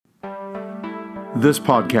This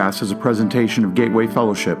podcast is a presentation of Gateway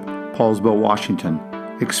Fellowship, Paulsville, Washington.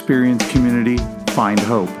 Experience community, find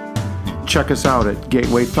hope. Check us out at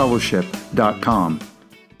gatewayfellowship.com.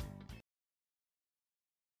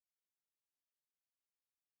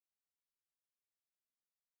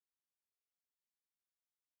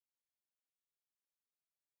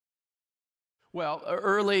 Well,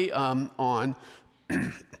 early on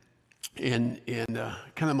in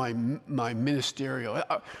kind of my ministerial,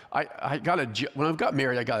 I got when I got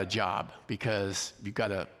married, I got a job because you've got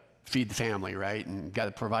to feed the family, right, and got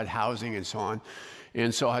to provide housing and so on.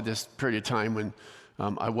 And so I had this period of time when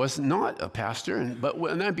I was not a pastor, but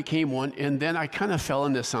when I became one, and then I kind of fell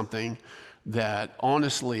into something that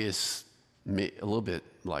honestly is a little bit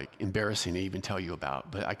like embarrassing to even tell you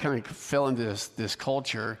about. But I kind of fell into this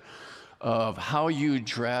culture of how you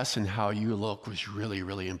dress and how you look was really,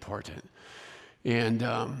 really important. And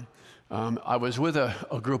I was with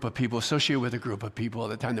a group of people, associated with a group of people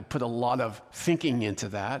at the time that put a lot of thinking into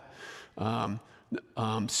that.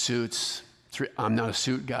 Suits, I'm not a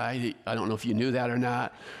suit guy. I don't know if you knew that or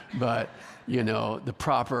not, but you know, the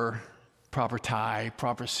proper tie,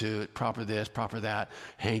 proper suit, proper this, proper that,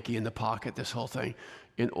 hanky in the pocket, this whole thing,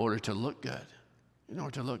 in order to look good.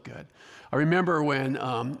 I remember when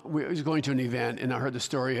we was going to an event, and I heard the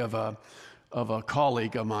story of a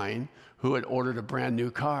colleague of mine who had ordered a brand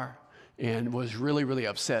new car and was really, really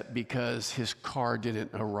upset because his car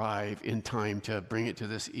didn't arrive in time to bring it to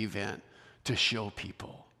this event to show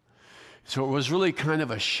people. So it was really kind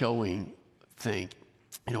of a showing thing.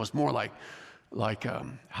 You know, it's more like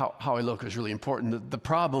how I look is really important. The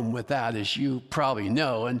problem with that is, you probably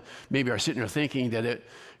know, and maybe are sitting there thinking that it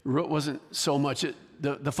wasn't so much,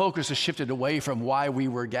 the focus has shifted away from why we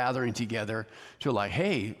were gathering together to like,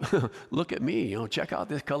 hey, look at me, check out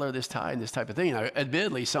this color, this tie, and this type of thing. Now,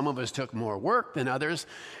 admittedly, some of us took more work than others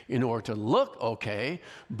in order to look okay,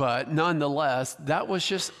 but nonetheless, that was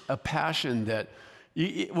just a passion that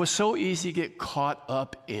it was so easy to get caught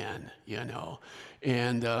up in,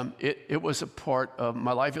 And it was a part of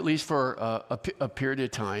my life, at least for a period of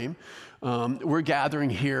time. We're gathering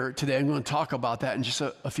here today. I'm going to talk about that in just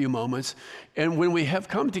a few moments. And when we have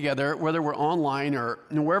come together, whether we're online or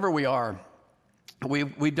wherever we are,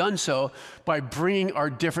 we've done so by bringing our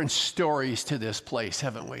different stories to this place,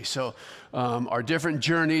 haven't we? So our different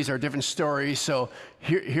journeys, our different stories. So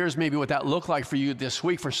here's maybe what that looked like for you this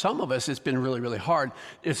week. For some of us, it's been really, really hard.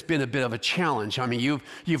 It's been a bit of a challenge. I mean,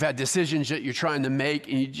 you've had decisions that you're trying to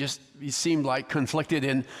make, and you seem like conflicted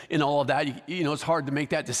in all of that. It's hard to make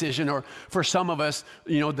that decision. Or for some of us,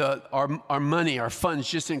 our money, our funds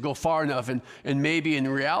just didn't go far enough. And maybe in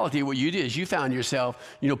reality, what you did is you found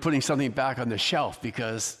yourself, putting something back on the shelf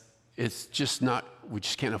because it's just not, we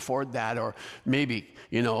just can't afford that. Or maybe,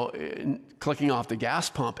 clicking off the gas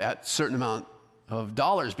pump at a certain amount of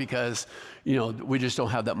dollars because, we just don't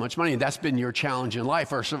have that much money. And that's been your challenge in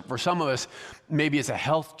life. Or for some of us, maybe it's a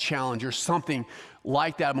health challenge or something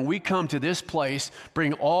like that. When we come to this place,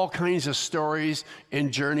 bring all kinds of stories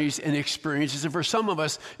and journeys and experiences. And for some of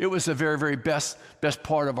us, it was the very, very best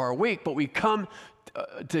part of our week. But we come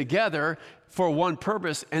together for one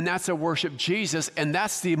purpose, and that's to worship Jesus. And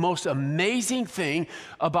that's the most amazing thing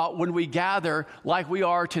about when we gather like we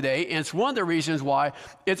are today. And it's one of the reasons why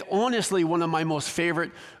it's honestly one of my most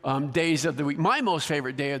favorite days of the week. My most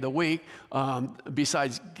favorite day of the week,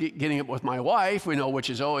 besides getting up with my wife, which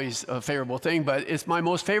is always a favorable thing, but it's my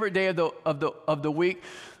most favorite day of the week,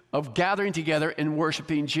 of gathering together and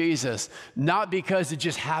worshiping Jesus. Not because it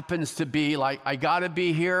just happens to be like, I gotta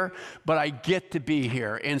be here, but I get to be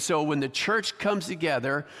here. And so when the church comes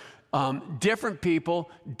together, different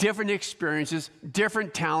people, different experiences,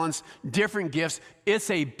 different talents, different gifts, it's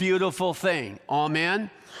a beautiful thing.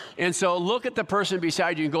 Amen? And so look at the person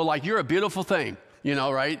beside you and go like, you're a beautiful thing.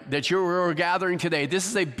 Right? That we're gathering today. This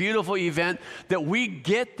is a beautiful event that we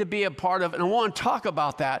get to be a part of. And I want to talk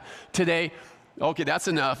about that today. Okay, that's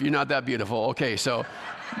enough. You're not that beautiful. Okay, so,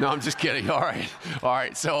 no, I'm just kidding. All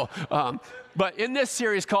right. So, but in this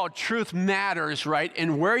series called Truth Matters, right?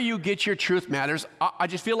 And where you get your truth matters. I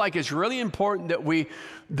just feel like it's really important that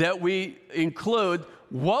we include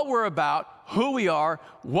what we're about, who we are,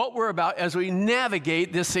 what we're about as we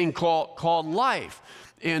navigate this thing called life.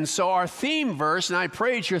 And so our theme verse, and I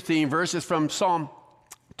pray it's your theme verse, is from Psalm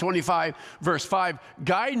 25, verse 5,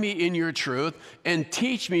 guide me in your truth and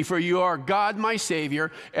teach me, for you are God, my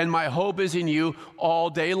Savior, and my hope is in you all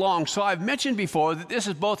day long. So I've mentioned before that this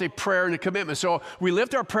is both a prayer and a commitment. So we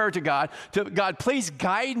lift our prayer to God, please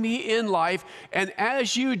guide me in life. And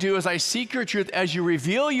as you do, as I seek your truth, as you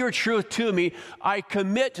reveal your truth to me, I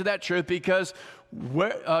commit to that truth, because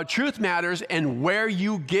truth matters, and where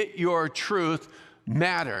you get your truth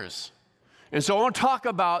matters. And so I want to talk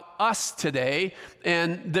about us today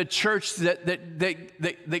and the church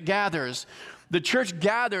that gathers. The church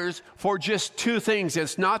gathers for just two things.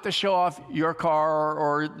 It's not to show off your car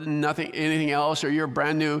or anything else, or you're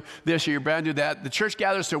brand new this or you're brand new that. The church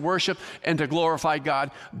gathers to worship and to glorify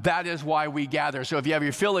God. That is why we gather. So if you have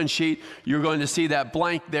your fill-in sheet, you're going to see that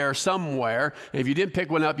blank there somewhere. If you didn't pick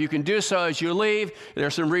one up, you can do so as you leave.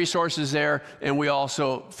 There's some resources there, and we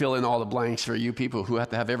also fill in all the blanks for you people who have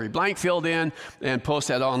to have every blank filled in and post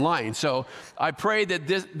that online. So I pray that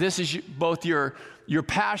this is both your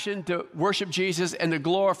passion to worship Jesus and to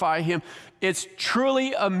glorify him. It's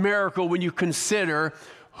truly a miracle when you consider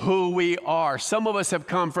who we are. Some of us have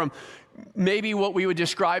come from maybe what we would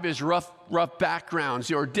describe as rough backgrounds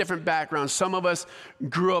or different backgrounds. Some of us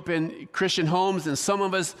grew up in Christian homes and some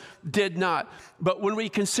of us did not. But when we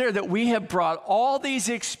consider that we have brought all these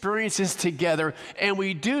experiences together and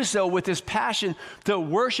we do so with this passion to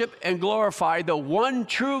worship and glorify the one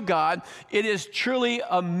true God, it is truly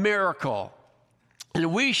a miracle.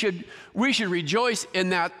 And we should rejoice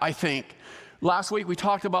in that, I think. Last week we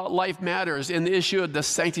talked about life matters and the issue of the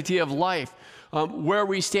sanctity of life, where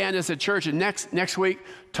we stand as a church. And next week,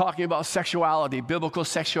 talking about sexuality, biblical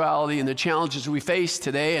sexuality, and the challenges we face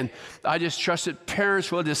today. And I just trust that parents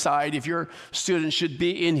will decide if your student should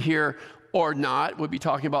be in here or not. We'll be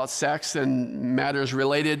talking about sex and matters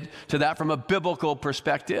related to that from a biblical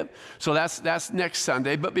perspective. So that's next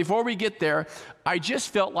Sunday. But before we get there, I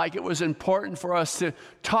just felt like it was important for us to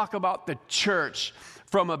talk about the church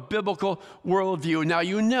from a biblical worldview.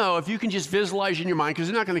 Now, if you can just visualize in your mind, because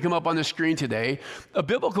they're not going to come up on the screen today, a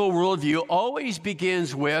biblical worldview always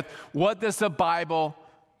begins with, what does the Bible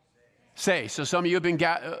say? So some of you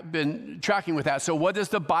have been tracking with that. So what does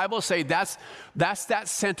the Bible say? That's that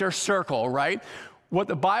center circle, right? What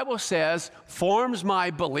the Bible says forms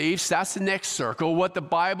my beliefs. That's the next circle. What the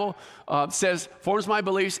Bible says forms my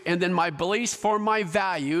beliefs, and then my beliefs form my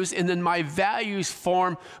values, and then my values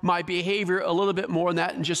form my behavior. A little bit more on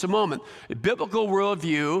that in just a moment. A biblical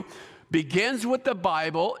worldview begins with the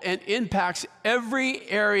Bible and impacts every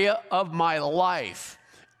area of my life.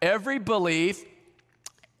 Every belief,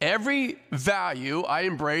 every value I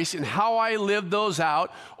embrace and how I live those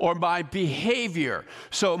out, or my behavior.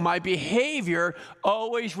 So my behavior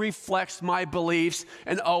always reflects my beliefs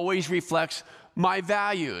and always reflects my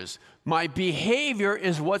values. My behavior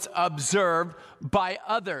is what's observed by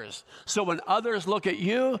others. So when others look at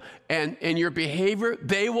you and your behavior,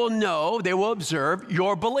 they will observe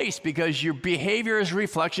your beliefs, because your behavior is a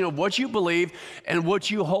reflection of what you believe and what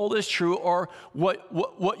you hold as true, or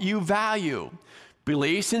what you value.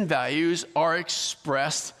 Beliefs and values are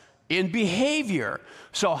expressed in behavior.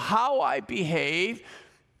 So how I behave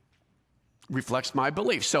reflects my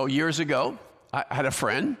beliefs. So years ago, I had a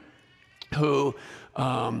friend who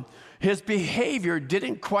his behavior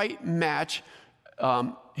didn't quite match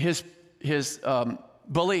his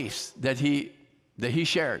beliefs that he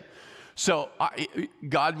shared. So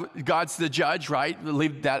God's the judge, right?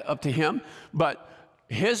 Leave that up to him. But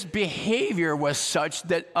his behavior was such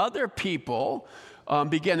that other people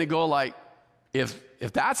began to go like, if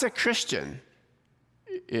that's a Christian,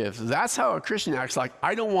 if that's how a Christian acts, like,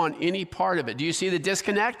 I don't want any part of it. Do you see the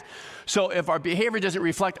disconnect? So if our behavior doesn't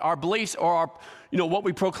reflect our beliefs or our, what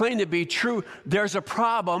we proclaim to be true, there's a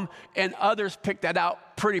problem, and others pick that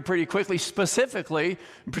out pretty quickly,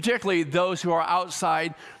 particularly those who are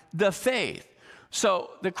outside the faith. So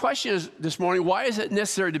the question is this morning, why is it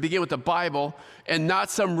necessary to begin with the Bible and not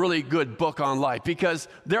some really good book on life? Because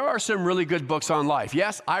there are some really good books on life.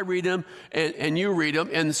 Yes, I read them and you read them.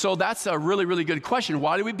 And so that's a really, really good question.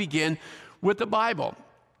 Why do we begin with the Bible?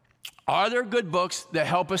 Are there good books that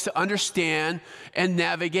help us to understand and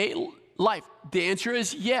navigate life? The answer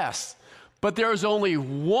is yes. But there is only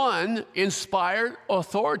one inspired,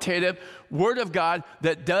 authoritative Word of God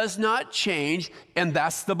that does not change, and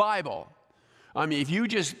that's the Bible. I mean, if you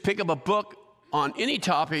just pick up a book on any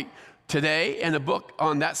topic today and a book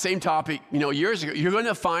on that same topic, years ago, you're going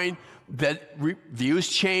to find that views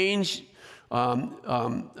change,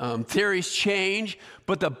 theories change,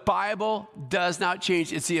 but the Bible does not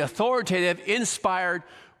change. It's the authoritative, inspired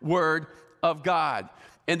Word of God.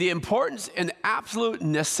 And the importance and absolute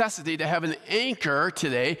necessity to have an anchor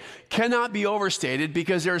today cannot be overstated,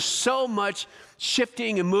 because there's so much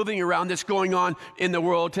shifting and moving around that's going on in the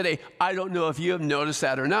world today. I don't know if you have noticed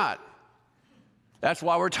that or not. That's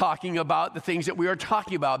why we're talking about the things that we are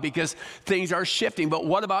talking about, because things are shifting. But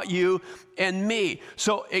what about you and me?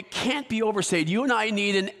 So it can't be overstated. You and I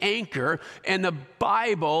need an anchor, and the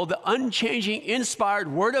Bible, the unchanging, inspired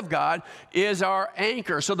Word of God, is our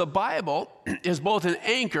anchor. So the Bible is both an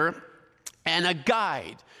anchor and a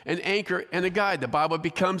guide. An anchor and a guide. The Bible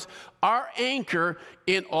becomes our anchor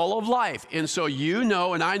in all of life. And so you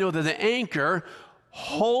know, and I know, that the anchor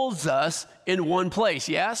holds us in one place,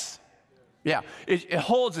 yes? Yeah, it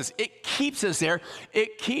holds us. It keeps us there.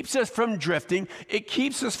 It keeps us from drifting. It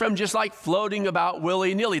keeps us from just like floating about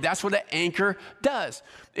willy-nilly. That's what an anchor does.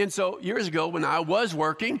 And so years ago when I was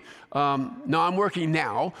working, no, I'm working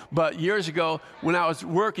now, but years ago when I was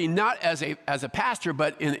working, not as a pastor,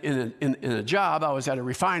 but in a job, I was at a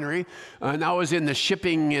refinery, and I was in the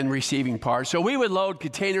shipping and receiving part. So we would load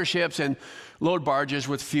container ships and load barges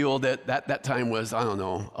with fuel that time was, I don't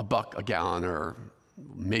know, $1 a gallon or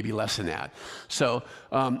maybe less than that. So,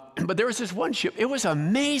 but there was this one ship. It was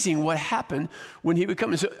amazing what happened when he would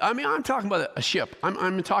come. So, I mean, I'm talking about a ship.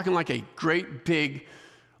 I'm talking like a great big,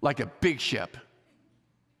 like a big ship.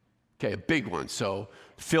 Okay, a big one. So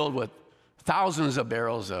filled with thousands of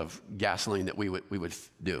barrels of gasoline that we would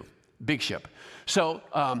do. Big ship. So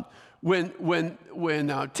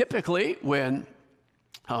typically when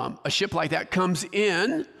a ship like that comes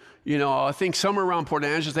in, you know, I think somewhere around Port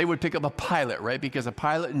Angeles, they would pick up a pilot, right? Because a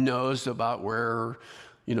pilot knows about where,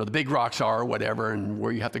 you know, the big rocks are or whatever and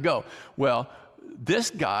where you have to go. Well,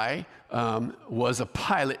 this guy was a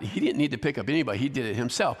pilot. He didn't need to pick up anybody. He did it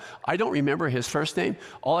himself. I don't remember his first name.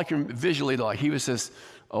 All I can visually, like, he was this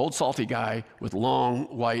old salty guy with long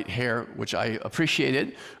white hair, which I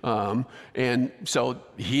appreciated. And so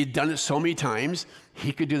he'd done it so many times,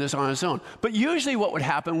 he could do this on his own. But usually what would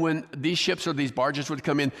happen when these ships or these barges would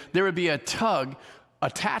come in, there would be a tug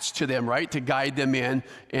attached to them, right, to guide them in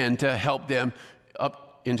and to help them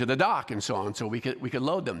up into the dock and so on, so we could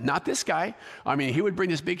load them. Not this guy. I mean, he would bring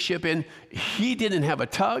this big ship in. He didn't have a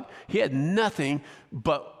tug. He had nothing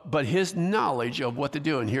but his knowledge of what to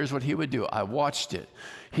do. And here's what he would do. I watched it.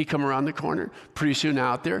 He'd come around the corner, pretty soon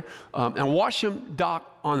out there, and watch him dock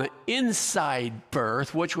on the inside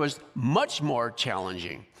berth, which was much more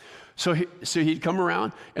challenging. So he'd come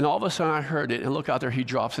around, and all of a sudden I heard it, and look out there, he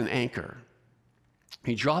drops an anchor.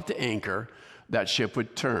 He dropped the anchor, that ship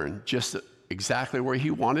would turn just exactly where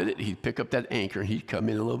he wanted it. He'd pick up that anchor, and he'd come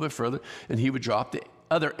in a little bit further, and he would drop the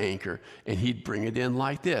other anchor, and he'd bring it in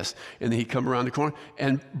like this. And then he'd come around the corner,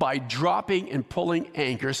 and by dropping and pulling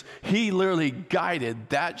anchors, he literally guided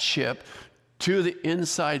that ship to the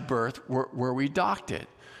inside berth where we docked it.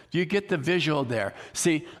 Do you get the visual there?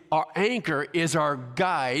 See, our anchor is our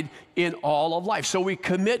guide in all of life. So we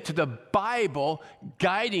commit to the Bible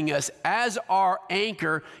guiding us as our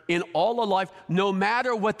anchor in all of life, no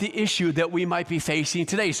matter what the issue that we might be facing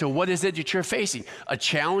today. So what is it that you're facing? A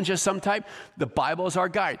challenge of some type? The Bible is our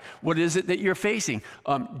guide. What is it that you're facing?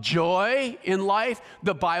 Joy in life?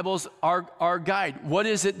 The Bible's our guide. What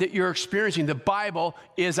is it that you're experiencing? The Bible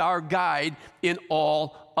is our guide in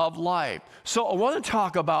all of life. So I want to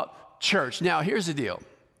talk about church. Now, here's the deal.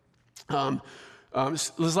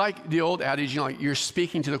 It's like the old adage, you know, like you're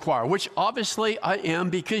speaking to the choir, which obviously I am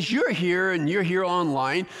because you're here and you're here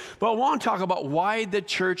online. But I want to talk about why the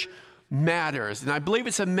church matters. And I believe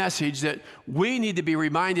it's a message that we need to be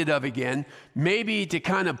reminded of again, maybe to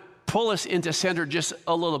kind of pull us into center just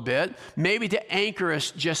a little bit, maybe to anchor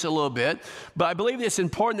us just a little bit. But I believe it's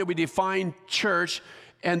important that we define church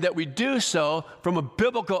and that we do so from a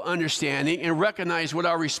biblical understanding and recognize what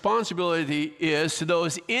our responsibility is to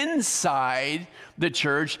those inside the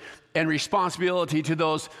church and responsibility to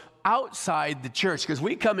those outside the church. Because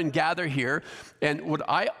we come and gather here, and what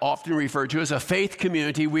I often refer to as a faith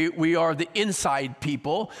community, we are the inside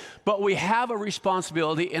people, but we have a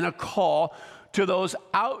responsibility and a call to those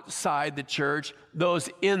outside the church, those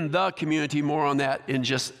in the community. More on that in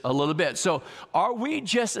just a little bit. So are we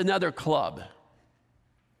just another club?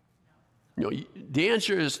 No, the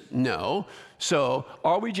answer is no. So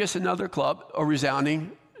are we just another club? A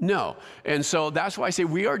resounding no. And so that's why I say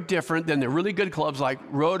we are different than the really good clubs like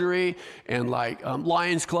Rotary and like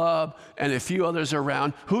Lions Club and a few others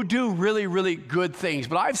around who do really, really good things.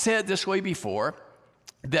 But I've said it this way before,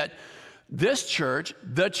 that this church,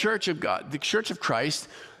 the church of God, the church of Christ,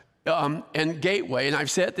 and Gateway, and I've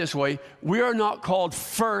said it this way, we are not called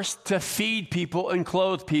first to feed people and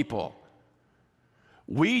clothe people.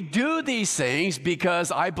 We do these things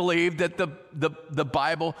because I believe that the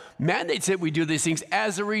Bible mandates that we do these things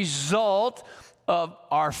as a result of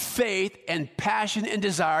our faith and passion and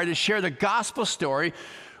desire to share the gospel story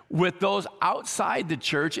with those outside the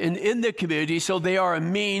church and in the community, so they are a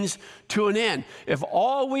means to an end. If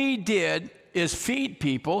all we did is feed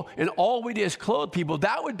people and all we did is clothe people,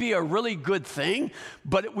 that would be a really good thing,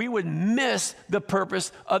 but we would miss the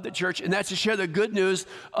purpose of the church, and that's to share the good news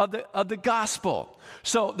of the gospel.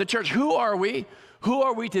 So the church, who are we? Who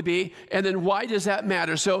are we to be? And then why does that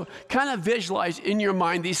matter? So kind of visualize in your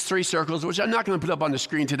mind these three circles, which I'm not going to put up on the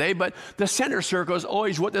screen today, but the center circle is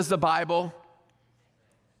always, what does the Bible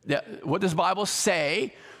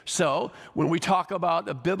say? So when we talk about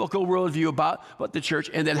the biblical worldview about the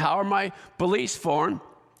church, and then how are my beliefs formed?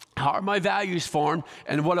 How are my values formed?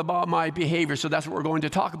 And what about my behavior? So that's what we're going to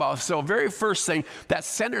talk about. So very first thing, that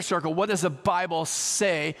center circle, what does the Bible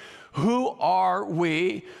say? Who are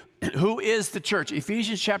we? Who is the church?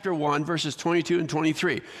 Ephesians chapter 1, verses 22 and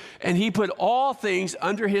 23. And he put all things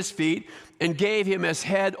under his feet and gave him as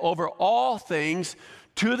head over all things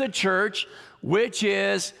to the church, which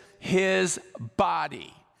is his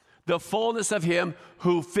body, the fullness of him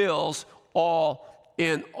who fills all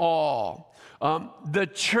in all. The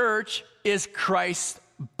church is Christ's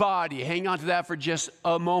body. Hang on to that for just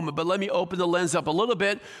a moment. But let me open the lens up a little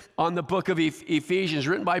bit on the book of Ephesians,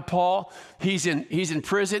 written by Paul. He's in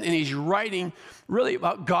prison, and he's writing really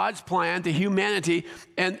about God's plan to humanity,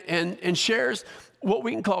 and shares what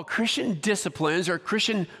we can call Christian disciplines or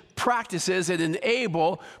Christian practices that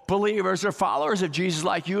enable believers or followers of Jesus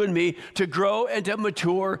like you and me to grow and to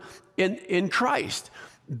mature in Christ.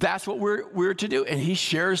 That's what we're to do. And he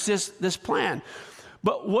shares this plan.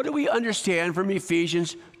 But what do we understand from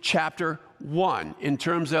Ephesians chapter 1 in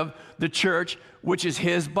terms of the church, which is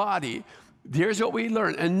his body? Here's what we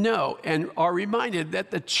learn and know and are reminded that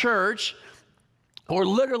the church, or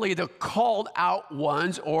literally the called out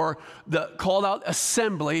ones or the called out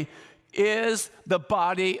assembly, is the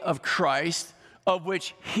body of Christ, of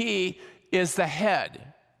which he is the head.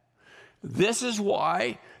 This is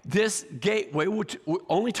why this gateway, we're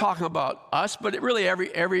only talking about us, but really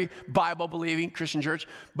every Bible-believing Christian church,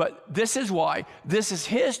 but this is why this is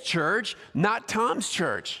his church, not Tom's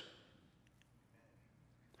church.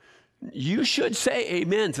 You should say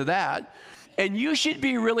amen to that, and you should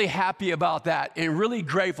be really happy about that and really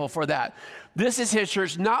grateful for that. This is his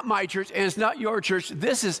church, not my church, and it's not your church.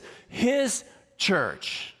 This is his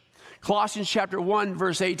church. Colossians chapter 1,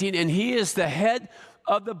 verse 18, and he is the head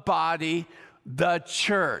of the body, the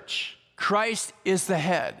church. Christ is the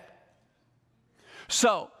head.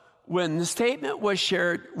 So when the statement was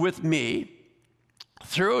shared with me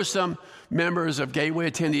through some members of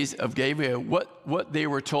Gateway, attendees of Gateway, what they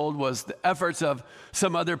were told was the efforts of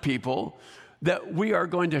some other people that we are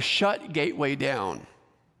going to shut Gateway down.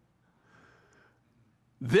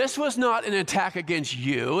 This was not an attack against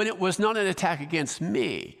you, and it was not an attack against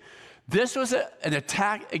me. This was an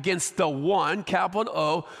attack against the one, capital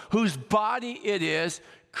O, whose body it is,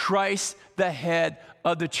 Christ, the head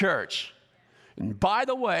of the church. And by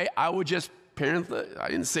the way, I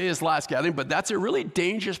didn't say this last gathering, but that's a really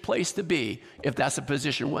dangerous place to be if that's the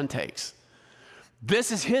position one takes.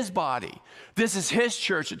 This is his body. This is his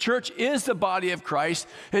church. The church is the body of Christ,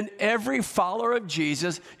 and every follower of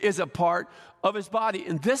Jesus is a part of his body.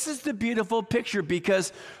 And this is the beautiful picture,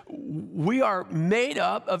 because we are made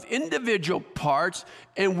up of individual parts,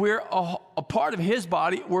 and we're a part of his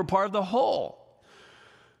body. We're part of the whole.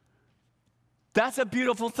 That's a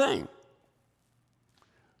beautiful thing.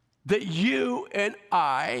 That you and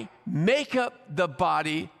I make up the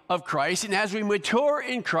body of Christ, and as we mature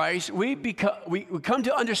in Christ, we come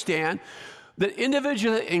to understand that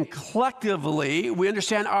individually and collectively, we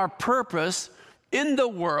understand our purpose in the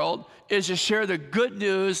world is to share the good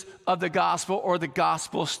news of the gospel, or the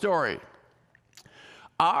gospel story.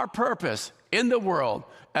 Our purpose in the world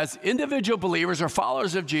as individual believers or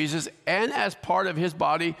followers of Jesus, and as part of his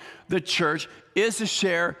body, the church, is to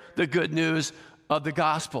share the good news of the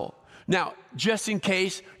gospel. Now, just in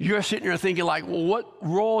case you're sitting here thinking like, well, what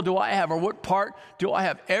role do I have, or what part do I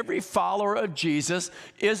have? Every follower of Jesus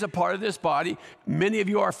is a part of this body. Many of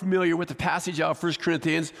you are familiar with the passage out of 1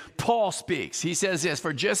 Corinthians. Paul speaks. He says this,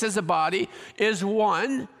 for just as the body is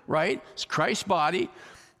one, right? It's Christ's body,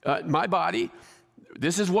 my body.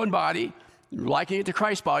 This is one body. Likening it to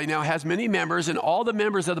Christ's body now has many members, and all the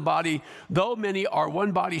members of the body, though many, are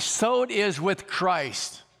one body. So it is with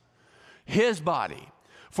Christ, his body.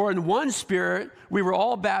 For in one spirit we were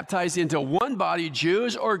all baptized into one body,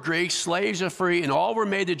 Jews or Greeks, slaves or free, and all were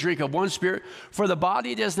made to drink of one spirit. For the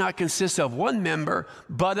body does not consist of one member,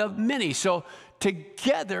 but of many. So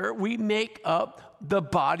together we make up the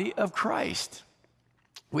body of Christ.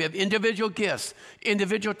 We have individual gifts,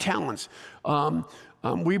 individual talents,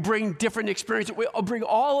 We bring different experiences. We bring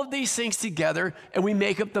all of these things together, and we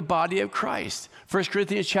make up the body of Christ. 1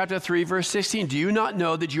 Corinthians chapter 3, verse 16. Do you not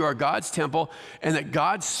know that you are God's temple and that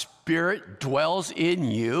God's Spirit dwells in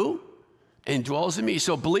you and dwells in me?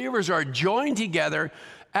 So believers are joined together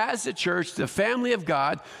as the church, the family of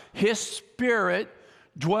God. His Spirit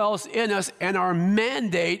dwells in us, and our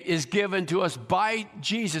mandate is given to us by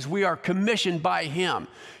Jesus. We are commissioned by Him,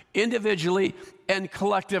 individually and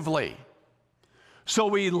collectively. So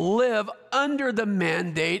we live under the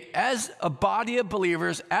mandate as a body of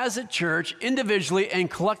believers, as a church, individually and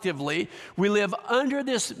collectively. We live under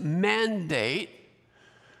this mandate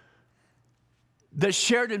that's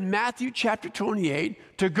shared in Matthew chapter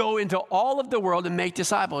 28 to go into all of the world and make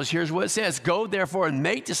disciples. Here's what it says. Go therefore and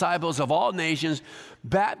make disciples of all nations,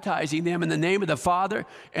 baptizing them in the name of the Father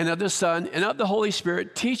and of the Son and of the Holy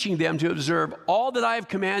Spirit, teaching them to observe all that I have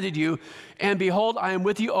commanded you. And behold, I am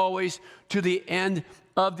with you always to the end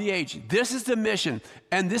of the age. This is the mission,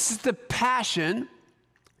 and this is the passion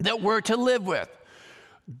that we're to live with.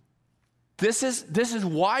 This is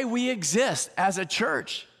why we exist as a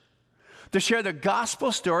church. To share the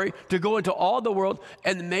gospel story, to go into all the world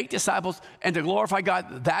and make disciples and to glorify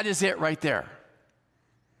God. That is it right there.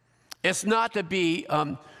 It's not to be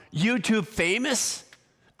YouTube famous,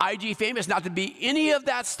 IG famous, not to be any of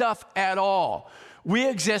that stuff at all. We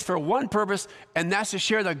exist for one purpose, and that's to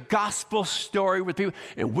share the gospel story with people.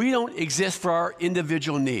 And we don't exist for our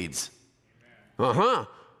individual needs. Listen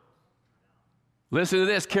to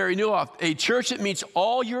this, Carey Nieuwhof. A church that meets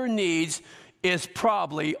all your needs is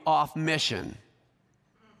probably off mission.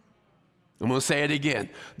 I'm going to say it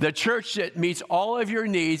again. The church that meets all of your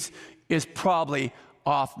needs is probably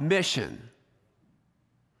off mission.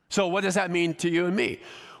 So what does that mean to you and me?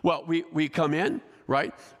 Well, we come in,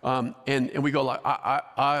 right? And we go like,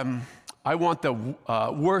 I want the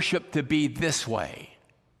worship to be this way.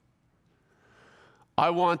 I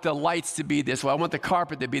want the lights to be this way. I want the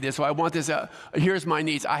carpet to be this way. I want this. Here's my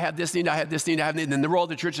needs. I have this need. I have this need. I have this need. And the role of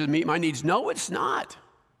the church is to meet my needs. No, it's not.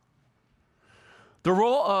 The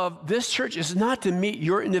role of this church is not to meet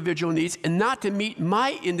your individual needs and not to meet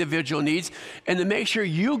my individual needs and to make sure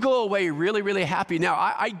you go away really, really happy. Now,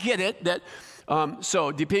 I get it that,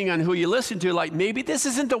 so depending on who you listen to, like maybe this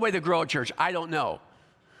isn't the way to grow a church. I don't know.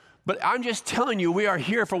 But I'm just telling you, we are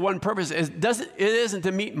here for one purpose. It isn't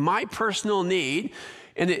to meet my personal need,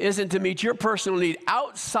 and it isn't to meet your personal need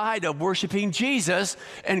outside of worshiping Jesus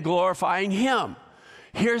and glorifying Him.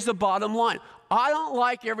 Here's the bottom line. I don't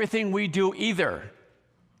like everything we do either.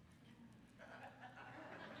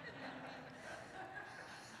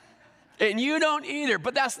 And you don't either,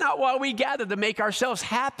 but that's not why we gather, to make ourselves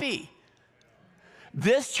happy.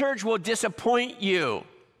 This church will disappoint you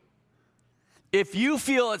if you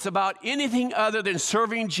feel it's about anything other than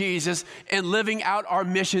serving Jesus and living out our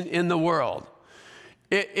mission in the world.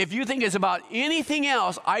 If you think it's about anything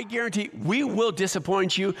else, I guarantee we will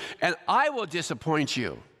disappoint you, and I will disappoint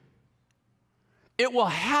you. It will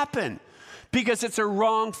happen because it's a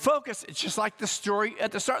wrong focus. It's just like the story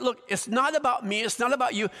at the start. Look, it's not about me. It's not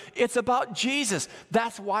about you. It's about Jesus.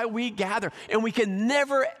 That's why we gather, and we can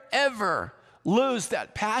never, ever lose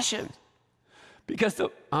that passion, because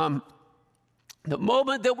the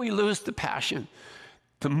moment that we lose the passion,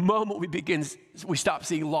 the moment we stop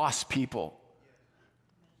seeing lost people.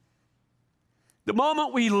 The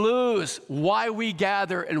moment we lose why we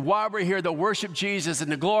gather and why we're here to worship Jesus and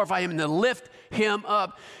to glorify Him and to lift Him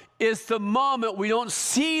up is the moment we don't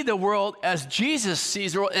see the world as Jesus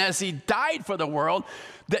sees the world, and as He died for the world,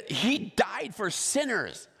 that He died for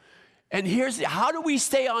sinners. And how do we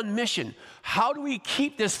stay on mission? How do we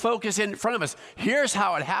keep this focus in front of us? Here's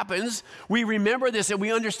how it happens. We remember this and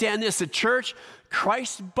we understand this. The church,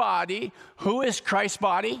 Christ's body, who is Christ's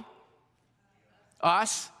body?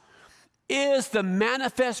 Us. Is the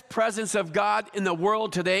manifest presence of God in the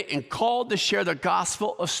world today and called to share the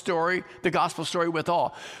gospel story with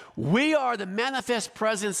all. We are the manifest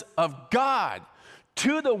presence of God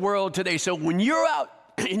to the world today. So when you're out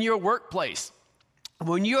in your workplace,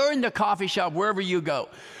 when you're in the coffee shop, wherever you go,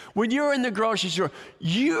 when you're in the grocery store,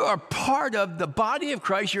 you are part of the body of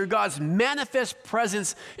Christ. You're God's manifest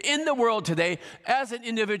presence in the world today as an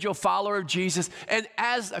individual follower of Jesus and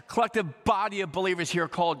as a collective body of believers here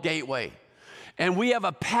called Gateway. And we have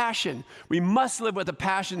a passion. We must live with a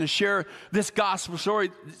passion to share this gospel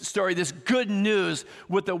story, this good news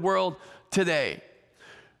with the world today.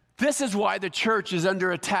 This is why the church is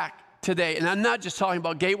under attack today. And I'm not just talking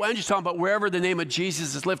about Gateway, I'm just talking about wherever the name of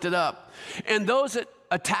Jesus is lifted up. And those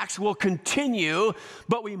attacks will continue,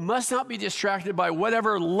 but we must not be distracted by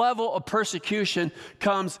whatever level of persecution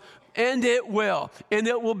comes And it will. And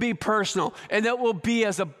it will be personal. And it will be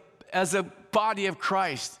as a body of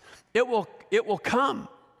Christ. It will come.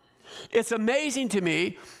 It's amazing to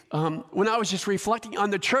me when I was just reflecting on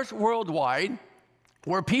the church worldwide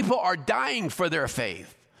where people are dying for their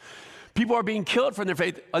faith. People are being killed for their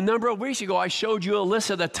faith. A number of weeks ago, I showed you a list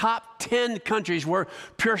of the top 10 countries where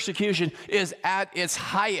persecution is at its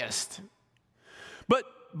highest. But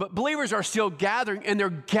believers are still gathering, and they're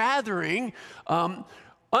gathering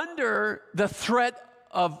under the threat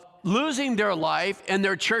of losing their life and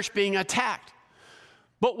their church being attacked.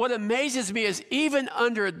 But what amazes me is even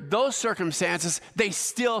under those circumstances, they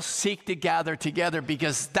still seek to gather together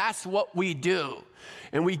because that's what we do.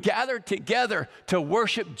 And we gather together to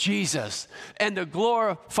worship Jesus and to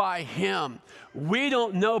glorify Him. We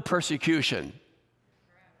don't know persecution.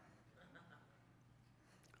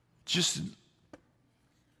 Just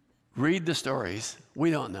read the stories.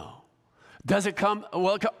 We don't know. Does it come?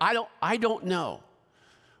 Well, I don't know.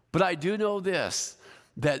 But I do know this,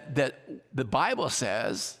 that the Bible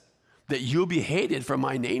says that you'll be hated for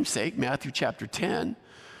my name's sake, Matthew chapter 10.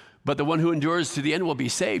 But the one who endures to the end will be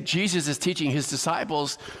saved. Jesus is teaching his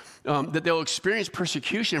disciples that they'll experience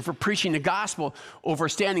persecution for preaching the gospel or for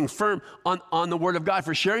standing firm on the word of God,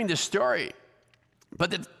 for sharing this story.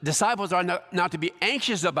 But the disciples are not to be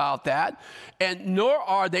anxious about that, and nor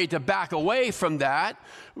are they to back away from that.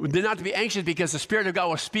 They're not to be anxious because the Spirit of God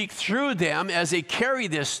will speak through them as they carry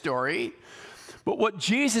this story. But what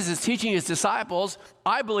Jesus is teaching his disciples,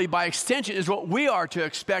 I believe by extension, is what we are to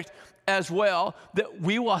expect as well, that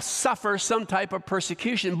we will suffer some type of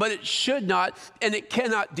persecution, but it should not and it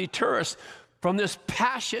cannot deter us from this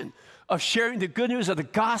passion of sharing the good news of the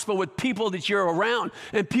gospel with people that you're around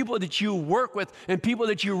and people that you work with and people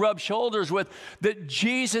that you rub shoulders with, that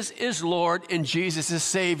Jesus is Lord and Jesus is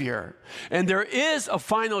Savior. And there is a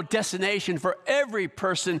final destination for every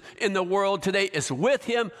person in the world today. It's with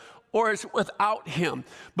Him or it's without Him.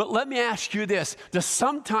 But let me ask you this.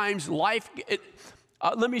 Sometimes life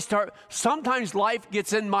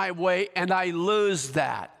gets in my way and I lose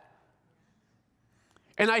that.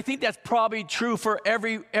 And I think that's probably true for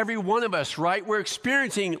every one of us, right? We're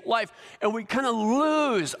experiencing life and we kind of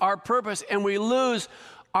lose our purpose and we lose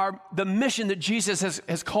the mission that Jesus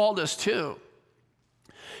has called us to.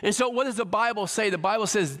 And so what does the Bible say? The Bible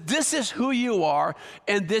says, this is who you are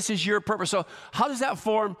and this is your purpose. So how does that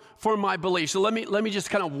form my beliefs? So let me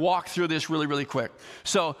just kind of walk through this really, really quick.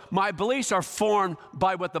 So my beliefs are formed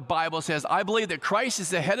by what the Bible says. I believe that Christ is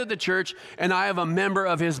the head of the church and I am a member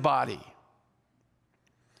of His body.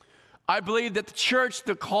 I believe that the church,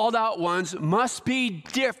 the called out ones, must be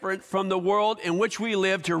different from the world in which we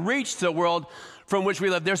live to reach the world from which we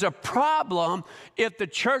live. There's a problem if the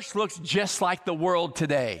church looks just like the world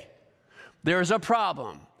today. There's a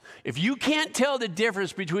problem. If you can't tell the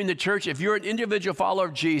difference between the church, if you're an individual follower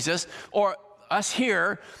of Jesus, or us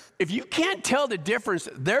here, if you can't tell the difference,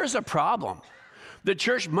 there's a problem. The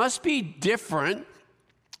church must be different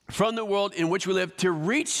from the world in which we live to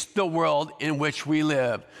reach the world in which we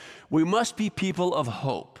live. We must be people of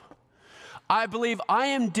hope. I believe I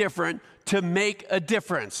am different to make a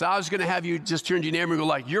difference. I was going to have you just turn to your neighbor and go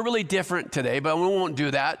like, you're really different today, but we won't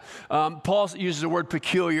do that. Paul uses the word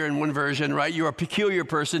peculiar in one version, right? You're a peculiar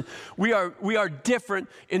person. We are different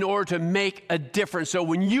in order to make a difference. So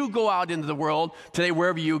when you go out into the world today,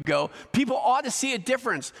 wherever you go, people ought to see a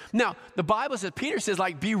difference. Now, the Bible says, Peter says,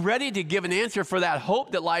 like, be ready to give an answer for that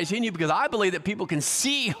hope that lies in you, because I believe that people can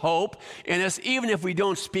see hope in us even if we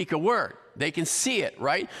don't speak a word. They can see it,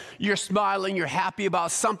 right? You're smiling, you're happy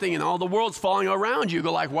about something, and all the world's falling around you. You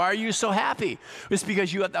go like, why are you so happy? It's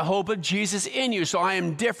because you have the hope of Jesus in you. So I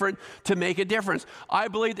am different to make a difference. I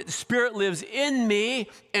believe that the Spirit lives in me,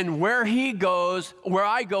 and where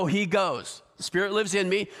I go, He goes. The Spirit lives in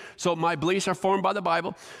me, so my beliefs are formed by the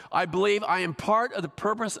Bible. I believe I am part of the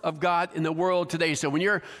purpose of God in the world today. So when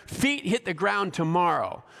your feet hit the ground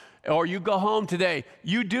tomorrow, or you go home today,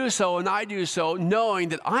 you do so and I do so, knowing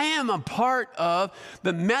that I am a part of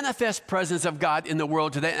the manifest presence of God in the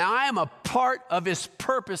world today, and I am a part of His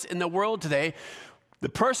purpose in the world today. The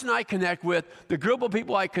person I connect with, the group of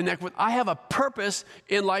people I connect with, I have a purpose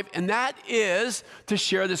in life, and that is to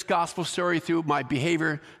share this gospel story through my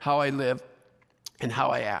behavior, how I live, and how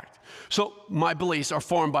I act. So my beliefs are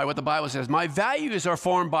formed by what the Bible says. My values are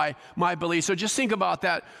formed by my beliefs. So just think about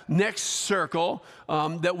that next circle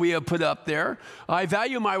that we have put up there. I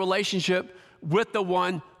value my relationship with the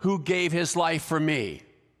one who gave His life for me.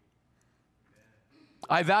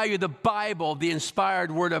 I value the Bible, the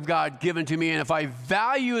inspired Word of God given to me. And if I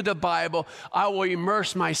value the Bible, I will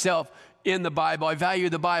immerse myself in the Bible. I value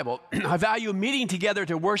the Bible. I value meeting together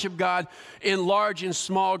to worship God in large and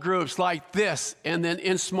small groups like this, and then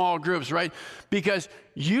in small groups, right? Because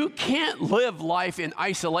you can't live life in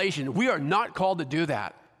isolation. We are not called to do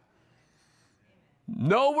that.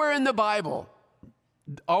 Nowhere in the Bible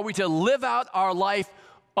are we to live out our life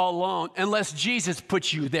alone unless Jesus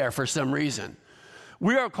puts you there for some reason.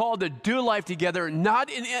 We are called to do life together, not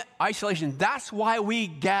in isolation. That's why we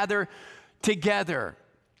gather together.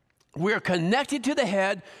 We're connected to the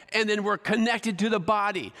head, and then we're connected to the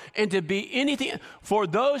body. And to be anything, for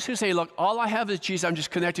those who say, look, all I have is Jesus, I'm just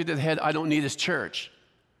connected to the head, I don't need his church.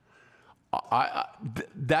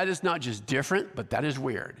 That is not just different, but that is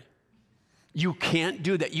weird. You can't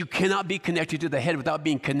do that. You cannot be connected to the head without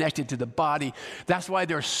being connected to the body. That's why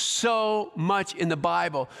there's so much in the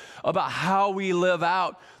Bible about how we live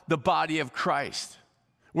out the body of Christ.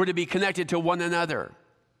 We're to be connected to one another.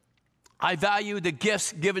 I value the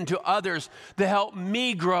gifts given to others to help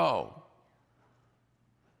me grow.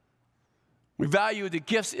 We value the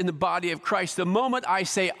gifts in the body of Christ. The moment I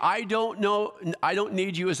say, I don't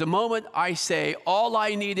need you, is the moment I say, all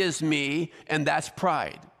I need is me, and that's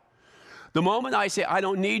pride. The moment I say, I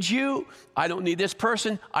don't need you, I don't need this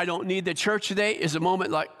person, I don't need the church today, is a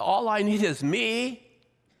moment like, all I need is me,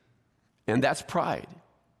 and that's pride.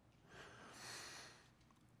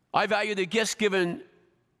 I value the gifts given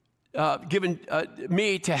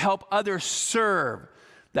me to help others serve.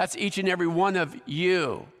 That's each and every one of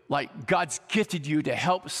you. Like God's gifted you to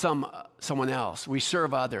help someone else. We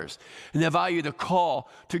serve others. And I value the call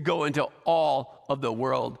to go into all of the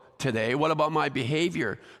world today. What about my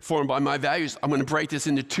behavior formed by my values? I'm going to break this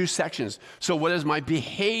into two sections. So what is my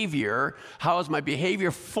behavior? How is my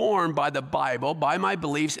behavior formed by the Bible, by my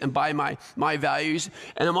beliefs, and by my values?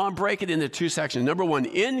 And I'm going to break it into two sections. Number one,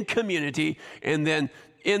 in community, and then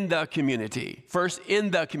in the community. First,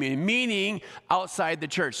 in the community, meaning outside the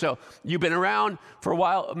church. So you've been around for a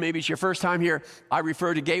while, maybe it's your first time here. I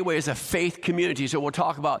refer to Gateway as a faith community. So we'll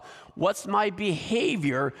talk about what's my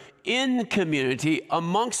behavior in community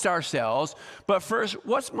amongst ourselves. But first,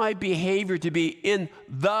 what's my behavior to be in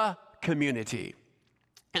the community?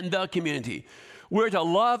 In the community. We're to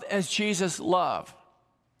love as Jesus loved.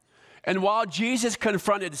 And while Jesus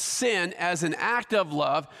confronted sin as an act of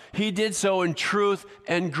love, he did so in truth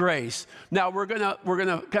and grace. Now we're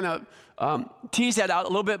gonna kind of tease that out a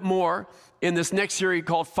little bit more in this next series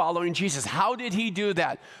called Following Jesus. How did he do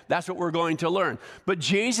that? That's what we're going to learn. But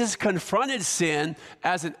Jesus confronted sin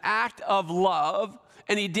as an act of love,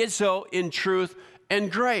 and he did so in truth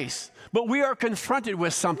and grace. But we are confronted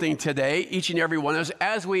with something today, each and every one of us,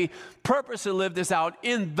 as we purposely live this out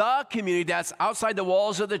in the community that's outside the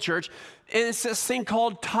walls of the church, and it's this thing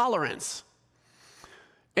called tolerance.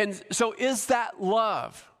 And so is that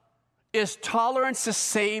love? Is tolerance the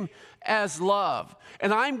same as love?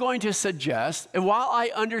 And I'm going to suggest, and while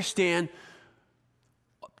I understand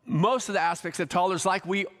most of the aspects of tolerance, like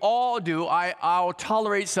we all do, I'll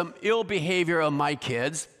tolerate some ill behavior of my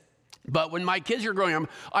kids. But when my kids are growing up,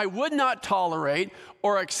 I would not tolerate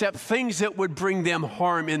or accept things that would bring them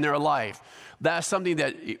harm in their life. That's something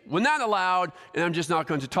that we're not allowed, and I'm just not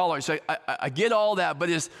going to tolerate. So I get all that, but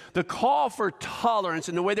is the call for tolerance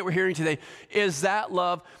in the way that we're hearing today, is that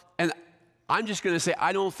love? And I'm just going to say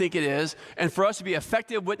I don't think it is. And for us to be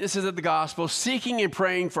effective witnesses of the gospel, seeking and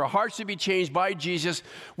praying for hearts to be changed by Jesus,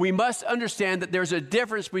 we must understand that there's a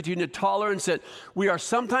difference between the tolerance that we are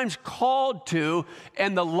sometimes called to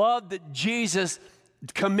and the love that Jesus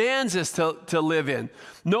commands us to live in.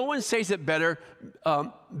 No one says it better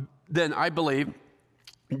than, I believe,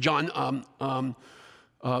 John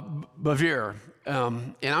Bevere.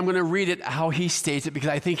 And I'm going to read it how he states it, because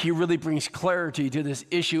I think he really brings clarity to this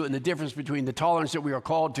issue and the difference between the tolerance that we are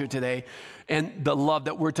called to today and the love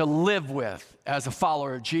that we're to live with as a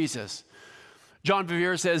follower of Jesus. John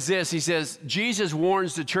Bevere says this. He says, Jesus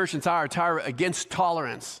warns the church in Thyatira against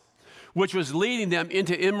tolerance, which was leading them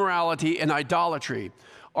into immorality and idolatry.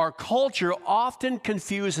 Our culture often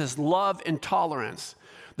confuses love and tolerance.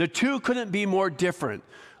 The two couldn't be more different.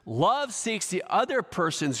 Love seeks the other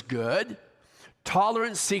person's good.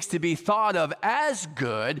 Tolerance seeks to be thought of as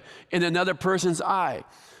good in another person's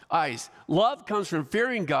eyes. Love comes from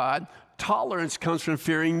fearing God. Tolerance comes from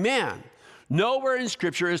fearing man. Nowhere in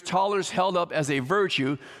Scripture is tolerance held up as a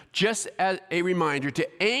virtue, just as a reminder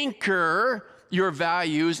to anchor your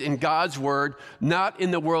values in God's word, not in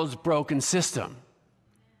the world's broken system.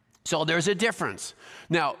 So there's a difference.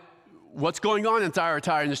 Now, what's going on in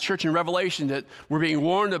Thyatira, in this church in Revelation that we're being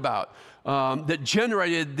warned about, that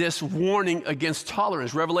generated this warning against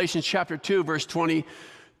tolerance? Revelation chapter 2, verse 20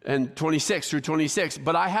 and 26 through 26.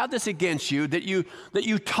 But I have this against you, that you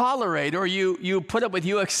tolerate, or you put up with,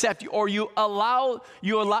 you accept, or you're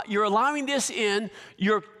allowing this to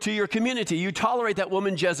your community. You tolerate that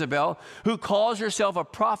woman Jezebel, who calls herself a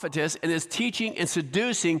prophetess and is teaching and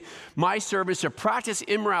seducing my servants to practice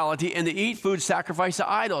immorality and to eat food sacrificed to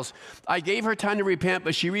idols. I gave her time to repent,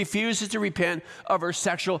 but she refuses to repent of her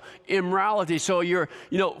sexual immorality. So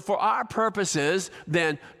for our purposes,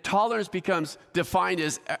 then tolerance becomes defined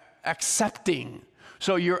as accepting.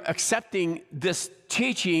 So you're accepting this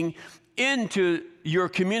teaching into your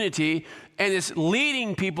community, and it's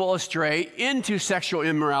leading people astray into sexual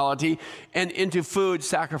immorality and into food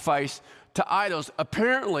sacrificed to idols.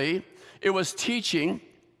 Apparently, it was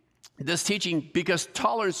this teaching, because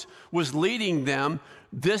tolerance was leading them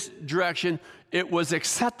this direction. It was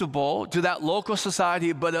acceptable to that local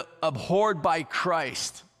society, but abhorred by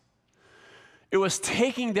Christ. It was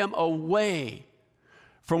taking them away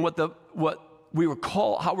from how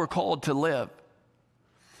we're called to live.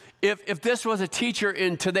 If this was a teacher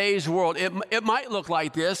in today's world, it might look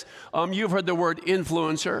like this. You've heard the word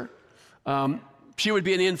influencer. She would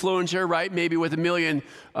be an influencer, right? Maybe with 1 million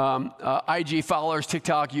IG followers,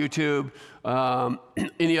 TikTok, YouTube,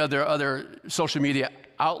 any other social media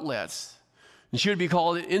outlets. And she would be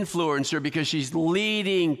called an influencer because she's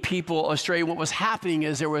leading people astray. What was happening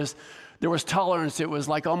is there was tolerance. It was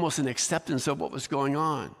like almost an acceptance of what was going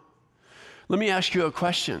on. Let me ask you a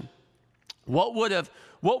question. What would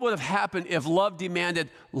have happened if love demanded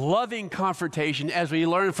loving confrontation, as we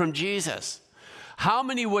learned from Jesus? How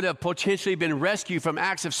many would have potentially been rescued from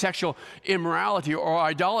acts of sexual immorality or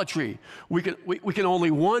idolatry? We can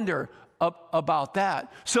only wonder about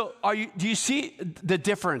that. So do you see the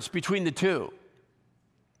difference between the two?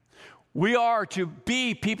 We are to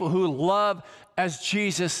be people who love as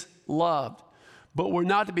Jesus loved, but we're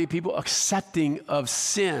not to be people accepting of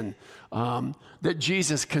sin that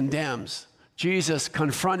Jesus condemns. Jesus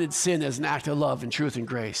confronted sin as an act of love and truth and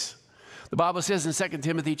grace. The Bible says in 2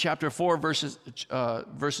 Timothy chapter 4, verses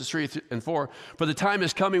 3 and 4, "For the time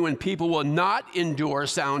is coming when people will not endure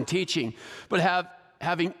sound teaching, but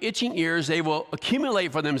having itching ears, they will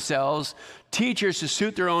accumulate for themselves teachers to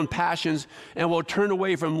suit their own passions, and will turn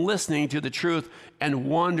away from listening to the truth and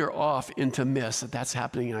wander off into myths." That's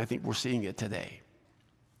happening, and I think we're seeing it today.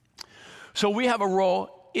 So we have a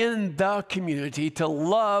role in the community to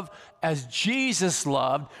love as Jesus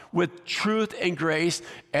loved, with truth and grace,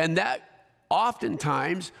 and that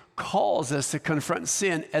oftentimes calls us to confront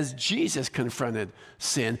sin as Jesus confronted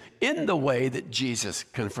sin, in the way that Jesus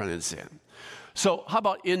confronted sin. So how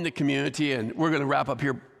about in the community? And we're going to wrap up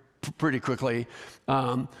here pretty quickly.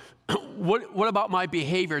 What about my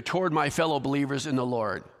behavior toward my fellow believers in the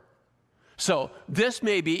Lord? So this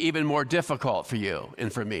may be even more difficult for you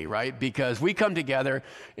and for me, right? Because we come together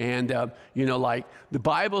and, like the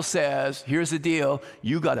Bible says, here's the deal,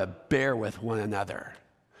 you got to bear with one another.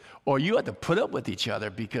 Or you have to put up with each other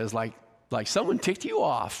because like someone ticked you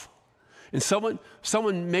off. And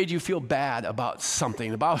someone made you feel bad about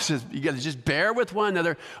something. The Bible says you got to just bear with one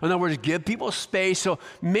another. In other words, give people space. So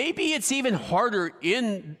maybe it's even harder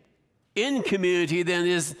in community than it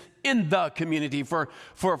is in the community for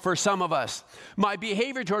some of us. My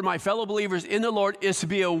behavior toward my fellow believers in the Lord is to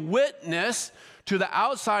be a witness to the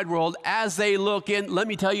outside world as they look in. Let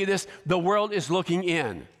me tell you this, the world is looking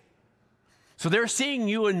in. So they're seeing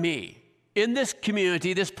you and me in this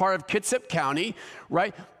community, this part of Kitsap County,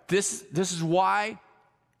 right? This is why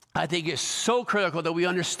I think it's so critical that we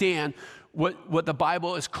understand what the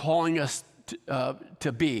Bible is calling us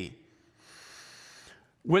to be.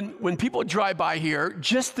 When people drive by here,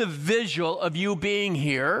 just the visual of you being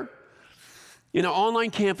here,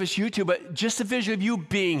 online campus, YouTube, but just the visual of you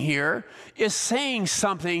being here is saying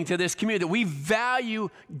something to this community. We value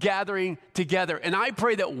gathering together. And I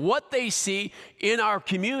pray that what they see in our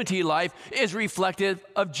community life is reflective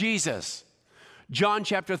of Jesus. John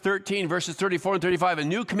chapter 13, verses 34 and 35, "A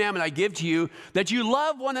new commandment I give to you, that you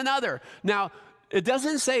love one another." Now, it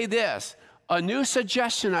doesn't say this, "A new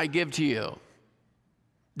suggestion I give to you,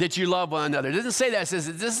 that you love one another." It doesn't say that. It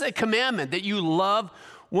says this is a commandment, that you love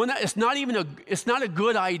one another. It's not a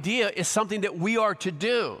good idea. It's something that we are to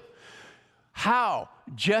do. How?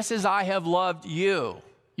 Just as I have loved you,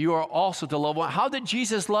 you are also to love one. How did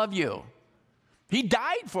Jesus love you? He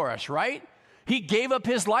died for us, right? He gave up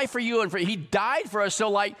his life for you, and he died for us.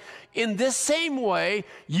 So in this same way,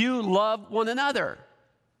 you love one another.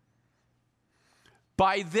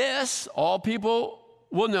 By this, all people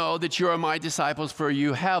will know that you are my disciples, for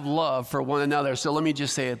you have love for one another. So let me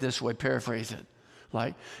just say it this way, paraphrase it.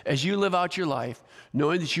 Like, as you live out your life,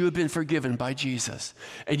 knowing that you have been forgiven by Jesus,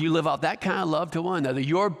 and you live out that kind of love to one another,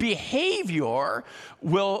 your behavior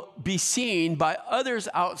will be seen by others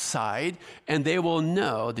outside, and they will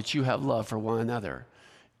know that you have love for one another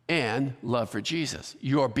and love for Jesus.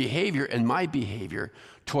 Your behavior and my behavior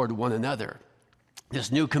toward one another. This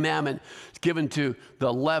new commandment given to the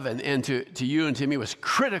 11 and to you and to me was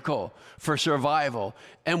critical for survival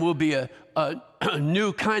and will be a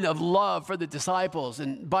new kind of love for the disciples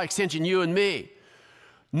and by extension you and me.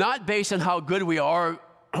 Not based on how good we are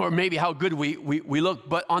or maybe how good we look,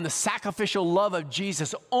 but on the sacrificial love of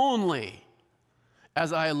Jesus only.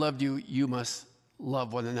 As I loved you, you must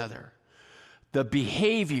love one another. The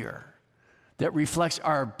behavior that reflects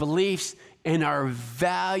our beliefs and our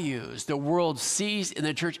values the world sees in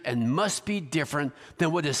the church and must be different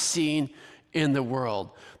than what is seen in the world.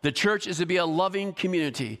 The church is to be a loving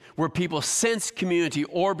community where people sense community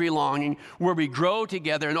or belonging, where we grow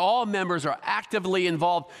together and all members are actively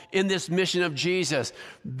involved in this mission of Jesus.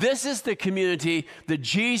 This is the community that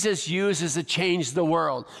Jesus uses to change the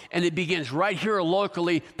world. And it begins right here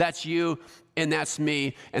locally. That's you and that's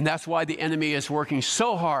me. And that's why the enemy is working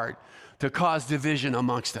so hard to cause division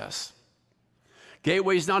amongst us.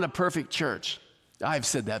 Gateway is not a perfect church. I've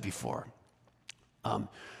said that before.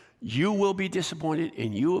 You will be disappointed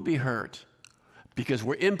and you will be hurt because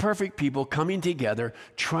we're imperfect people coming together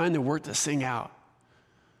trying to work this thing out.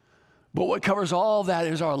 But what covers all of that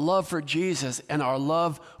is our love for Jesus and our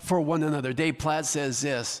love for one another. Dave Platt says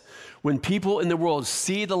this: when people in the world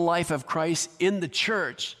see the life of Christ in the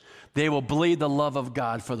church, they will believe the love of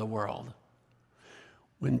God for the world.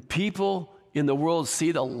 When people in the world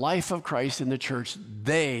see the life of Christ in the church,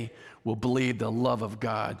 they will believe the love of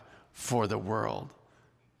God for the world.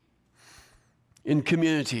 In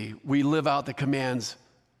community, we live out the commands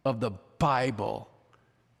of the Bible,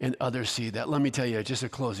 and others see that. Let me tell you just a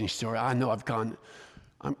closing story. I know I've gone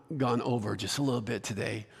over just a little bit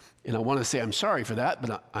today, and I want to say I'm sorry for that,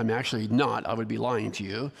 but I'm actually not. I would be lying to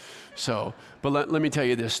you. But let me tell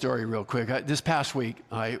you this story real quick. This past week,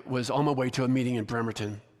 I was on my way to a meeting in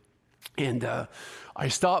Bremerton, and I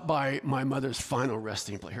stopped by my mother's final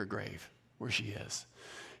resting place, her grave, where she is.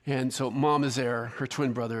 And so Mom is there, her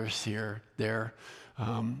twin brother is there,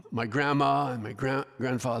 my grandma and my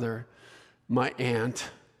grandfather, my aunt,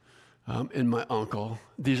 and my uncle.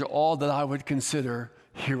 These are all that I would consider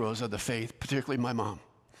heroes of the faith, particularly my mom.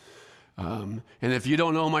 And if you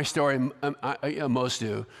don't know my story, most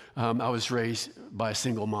do, I was raised by a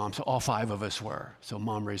single mom, so all five of us were. So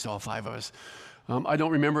Mom raised all five of us. I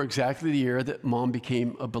don't remember exactly the year that Mom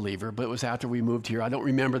became a believer, but it was after we moved here. I don't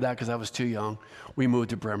remember that because I was too young. We moved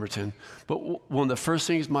to Bremerton. But one of the first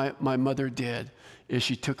things my mother did is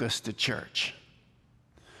she took us to church,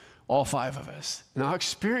 all five of us. And I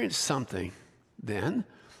experienced something then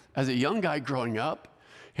as a young guy growing up,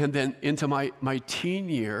 and then into my teen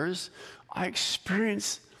years, I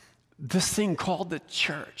experienced this thing called the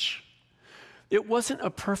church. It wasn't a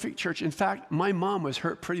perfect church. In fact, my mom was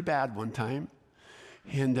hurt pretty bad one time.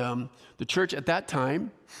 And the church at that time,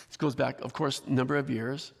 this goes back, of course, a number of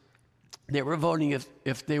years, they were voting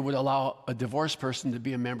if they would allow a divorced person to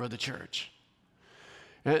be a member of the church.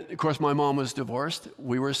 And of course, my mom was divorced.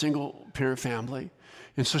 We were a single-parent family.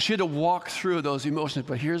 And so she had to walk through those emotions.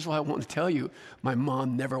 But here's what I want to tell you. My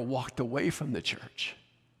mom never walked away from the church.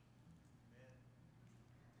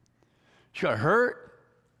 She got hurt.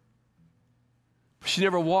 She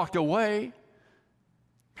never walked away.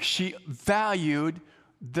 She valued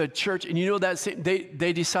the church. And you know that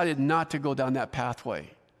they decided not to go down that pathway.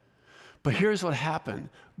 But here's what happened.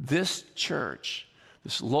 This church,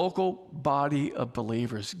 this local body of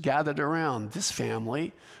believers gathered around this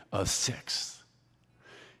family of 6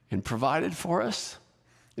 and provided for us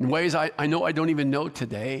in ways I know I don't even know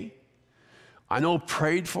today. I know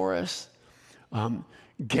prayed for us,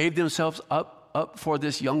 gave themselves up for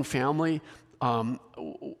this young family.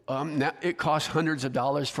 It cost hundreds of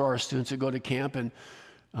dollars for our students to go to camp, and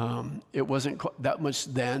it wasn't that much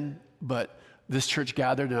then, but this church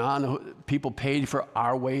gathered, and people paid for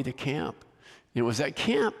our way to camp. It was at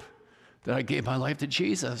camp that I gave my life to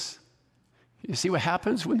Jesus. You see what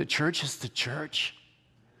happens when the church is the church?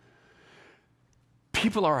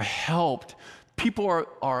 People are helped. People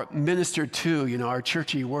are ministered to, our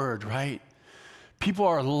churchy word, right? People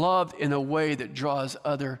are loved in a way that draws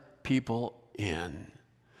other people in.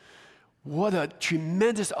 What a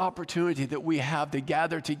tremendous opportunity that we have to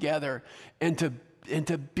gather together and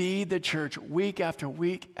to be the church week after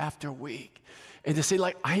week after week. And to say,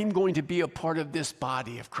 I'm going to be a part of this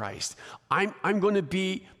body of Christ. I'm going to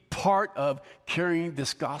be part of carrying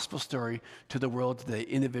this gospel story to the world today,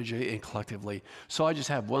 individually and collectively. So I just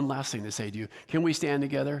have one last thing to say to you. Can we stand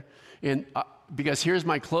together? And because here's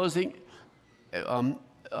my closing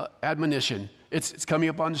admonition. It's coming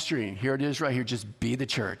up on the screen. Here it is right here. Just be the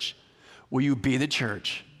church. Will you be the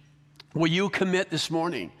church? Will you commit this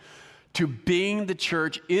morning to being the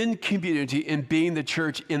church in community and being the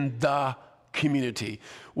church in the community?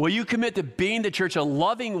 Will you commit to being the church and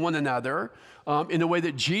loving one another in the way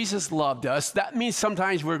that Jesus loved us? That means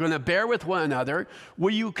sometimes we're going to bear with one another.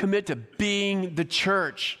 Will you commit to being the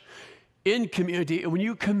church in community? And when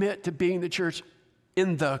you commit to being the church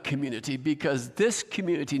in the community, because this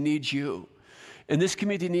community needs you. And this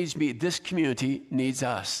community needs me. This community needs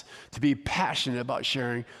us to be passionate about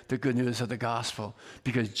sharing the good news of the gospel,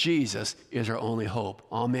 because Jesus is our only hope.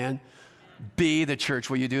 Amen. Be the church.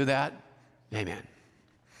 Will you do that? Amen.